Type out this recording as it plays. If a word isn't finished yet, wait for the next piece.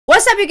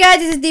What's up, you guys?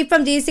 This is D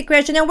from D&C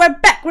Creations, and we're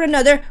back with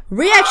another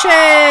reaction.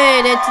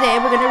 And today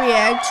we're gonna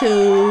react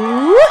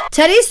to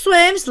Teddy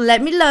Swims'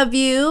 "Let Me Love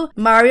You"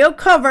 Mario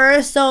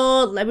cover.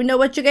 So let me know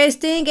what you guys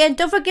think, and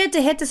don't forget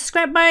to hit the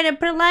subscribe button and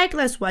put a like.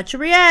 Let's watch it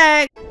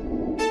react.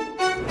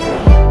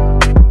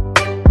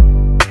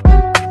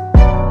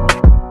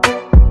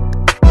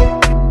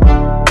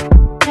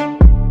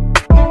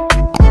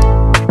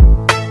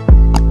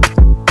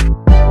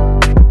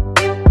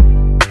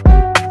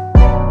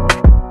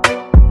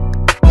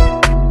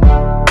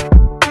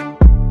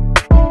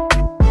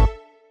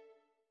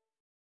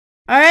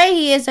 Alright,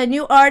 he is a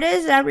new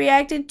artist that I'm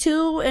reacting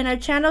to in our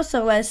channel,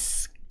 so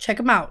let's check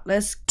him out.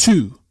 Let's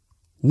 2,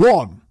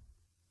 1,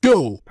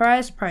 go.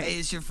 Price. Hey,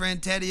 it's your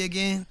friend Teddy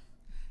again,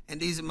 and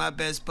these are my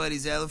best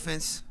buddies,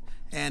 Elephants,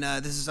 and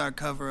this is our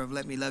cover of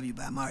 "Let Me Love You"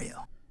 by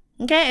Mario.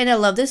 Okay, and I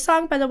love this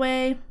song, by the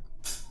way.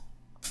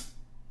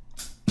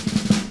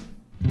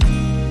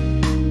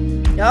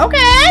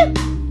 Okay.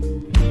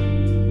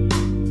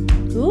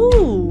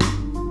 Ooh.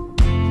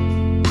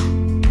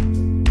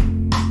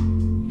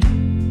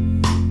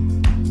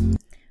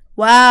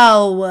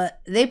 Wow,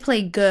 they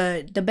play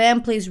good. The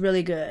band plays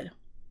really good.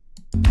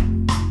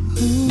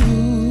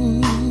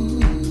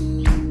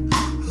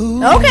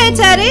 Okay,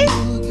 Teddy.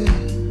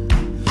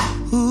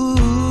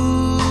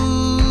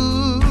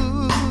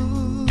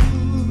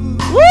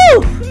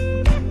 Woo!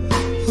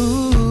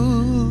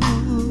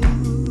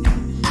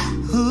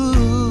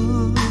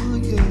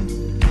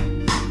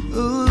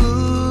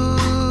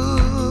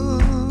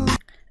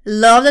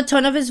 Love the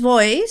tone of his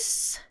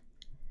voice.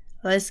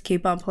 Let's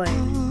keep on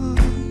playing.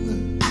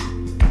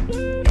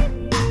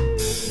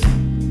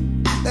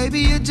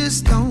 Baby, you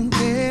just don't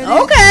get it.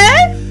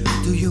 Okay.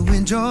 Do you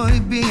enjoy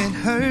being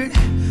hurt?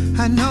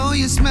 I know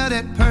you smell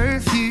that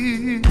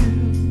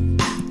perfume,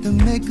 the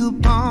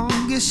makeup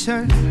on your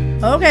shirt.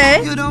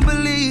 Okay. You don't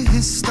believe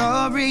his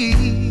story.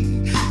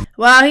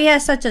 Wow, he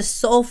has such a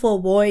soulful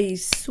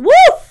voice.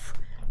 Woof!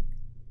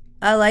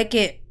 I like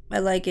it. I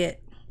like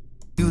it.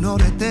 You know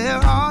that there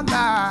are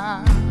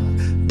lies.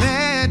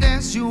 Bad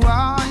as you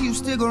are, you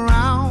stick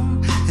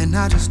around, and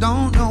I just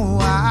don't know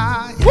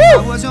why. If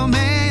I was your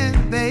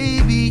man,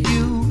 baby,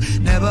 you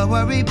never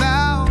worry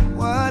about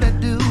what I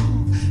do.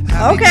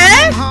 I'll be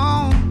coming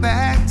home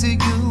back to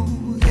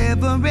you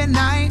every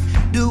night,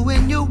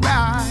 doing you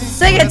right.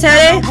 Sing it,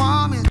 Teddy.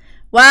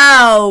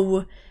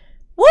 Wow.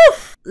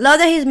 Woof. Love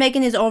that he's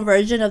making his own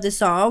version of the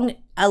song.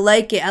 I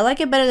like it. I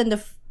like it better than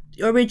the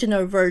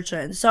original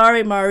version.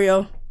 Sorry,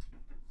 Mario.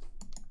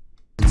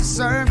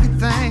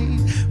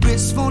 Everything,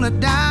 wrist full of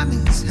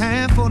diamonds,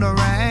 hand full of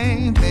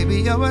rain.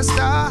 Baby, you're a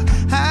star.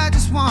 I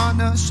just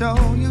wanna show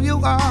you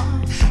you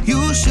are.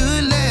 You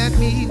should let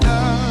me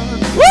love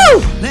you.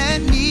 Woo!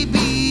 Let me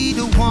be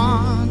the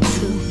one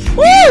to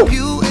give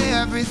you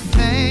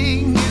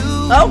everything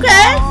you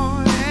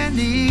want and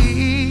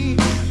need.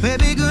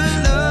 Baby,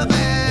 good love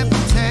and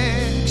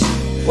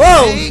protection.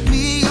 Whoa! Make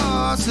me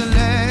your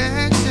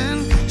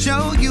selection.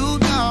 Show you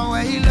the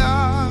way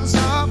love's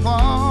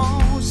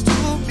supposed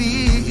to be.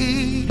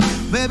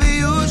 Baby,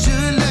 you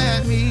should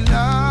let me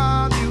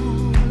love you,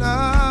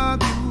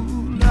 love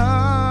you,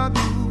 love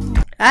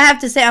you. I have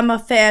to say, I'm a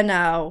fan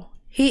now.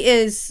 He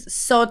is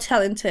so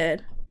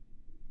talented.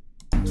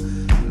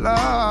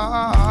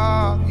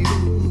 Love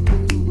you,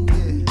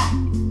 yeah.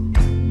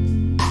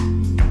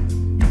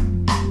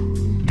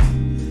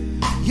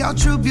 Your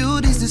true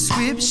beauty's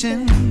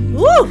description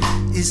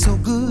is so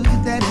good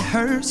that it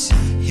hurts.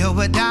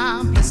 You're a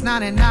dime plus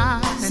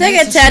 99. Sing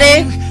it,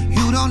 Teddy.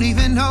 You don't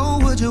even know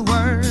what you're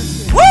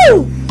worth.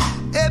 Woo!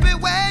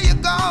 Everywhere you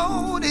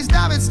go, they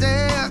stop and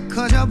stare,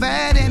 'cause you're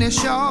bad in the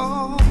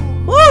show.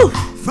 Woo!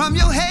 From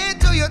your head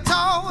to your toe,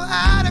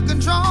 out of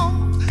control.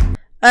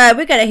 Alright,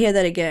 we gotta hear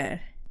that again.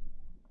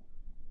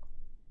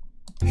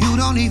 You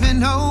don't even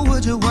know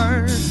what you're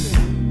worth.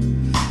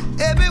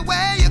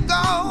 Everywhere you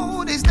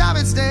go, they stop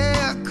and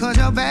stare, 'cause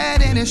you're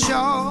bad in the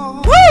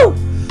show. Woo!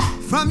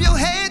 From your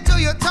head to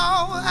your toe,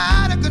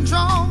 out of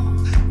control.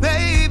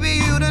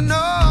 Baby, you don't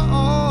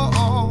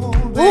know.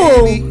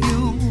 Baby,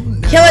 you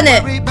killing never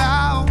it. worry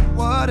about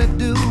what to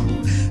do.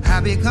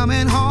 I'll be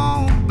coming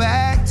home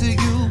back to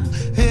you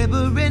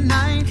every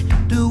night,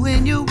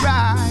 doing you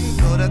right.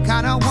 You're the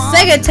kind of one.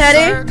 Sing it,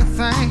 Teddy.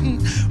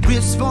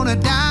 Wrist full of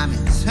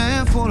diamonds,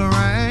 hand full of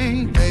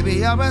rain. Baby,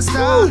 you're a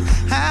star.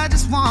 I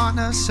just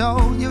wanna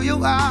show you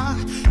you are.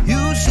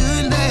 You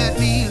should let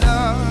me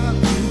love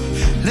you.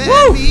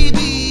 Let me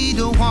be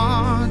the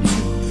one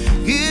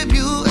to give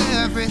you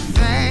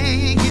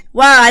everything.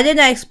 Wow, I did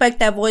not expect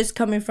that voice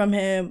coming from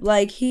him.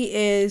 Like, he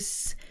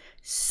is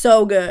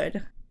so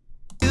good.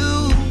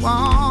 You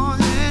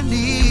want and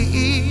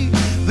need.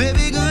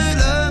 Baby, good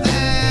love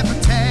and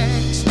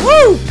protection.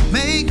 Woo!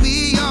 Make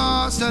me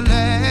your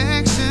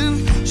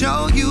selection.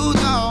 Show you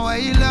the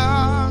way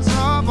love's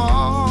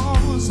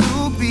supposed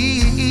to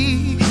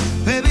be.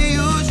 Baby,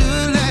 you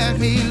should let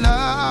me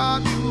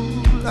love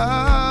you,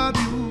 love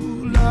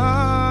you,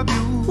 love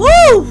you.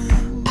 Woo!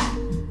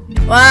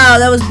 Wow,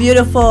 that was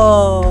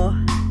beautiful.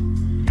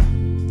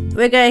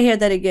 We're gonna hear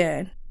that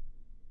again.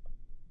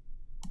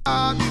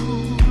 Love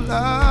you,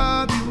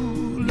 love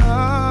you,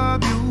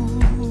 love you.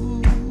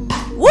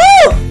 Woo!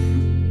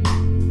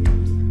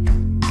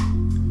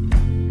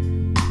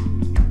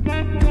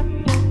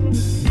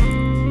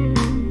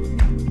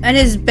 And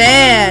his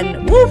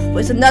band, woof,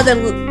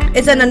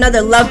 it's on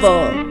another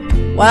level.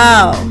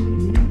 Wow.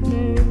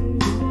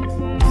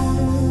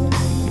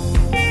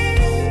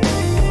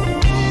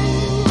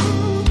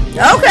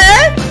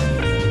 Okay.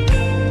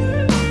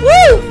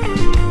 Woo!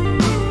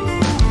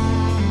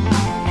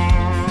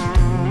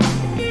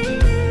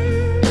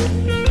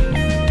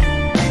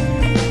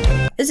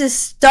 This is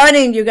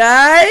stunning, you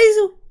guys.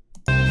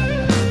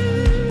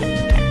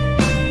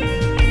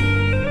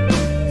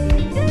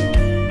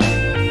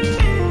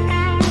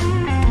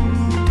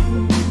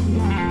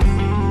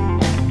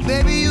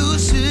 Baby, you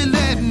should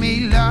let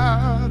me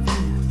love you.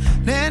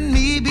 Let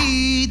me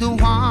be the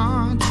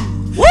one to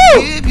Woo!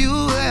 give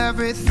you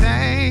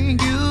everything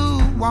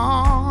you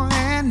want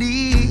and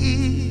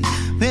need.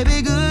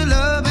 Baby, good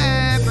love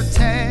and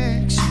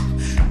protection.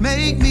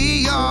 Make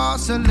me your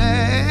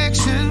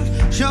selection.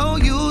 Show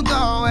you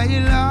the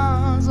way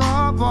love's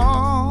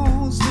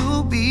supposed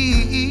to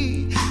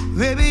be.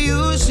 Baby,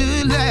 you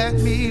should let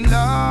me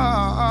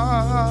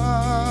love.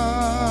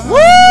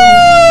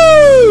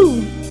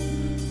 Woo!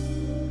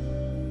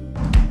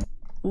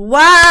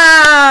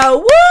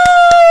 Wow!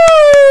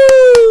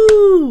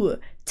 Woo!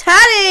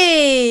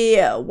 Teddy!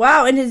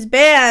 Wow, and his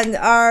band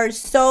are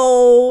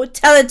so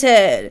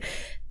talented.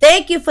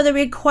 Thank you for the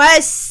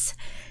requests.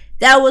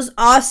 That was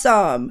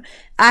awesome.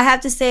 I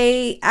have to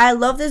say, I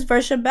love this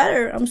version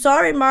better. I'm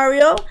sorry,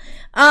 Mario.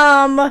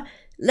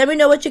 Let me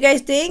know what you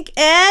guys think.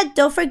 And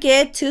don't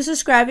forget to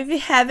subscribe if you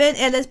haven't.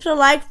 And let's put a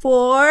like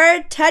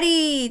for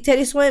Teddy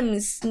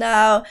Swims.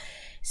 Now,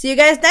 see you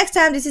guys next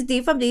time. This is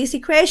D from D&C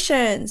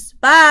Creations.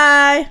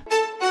 Bye.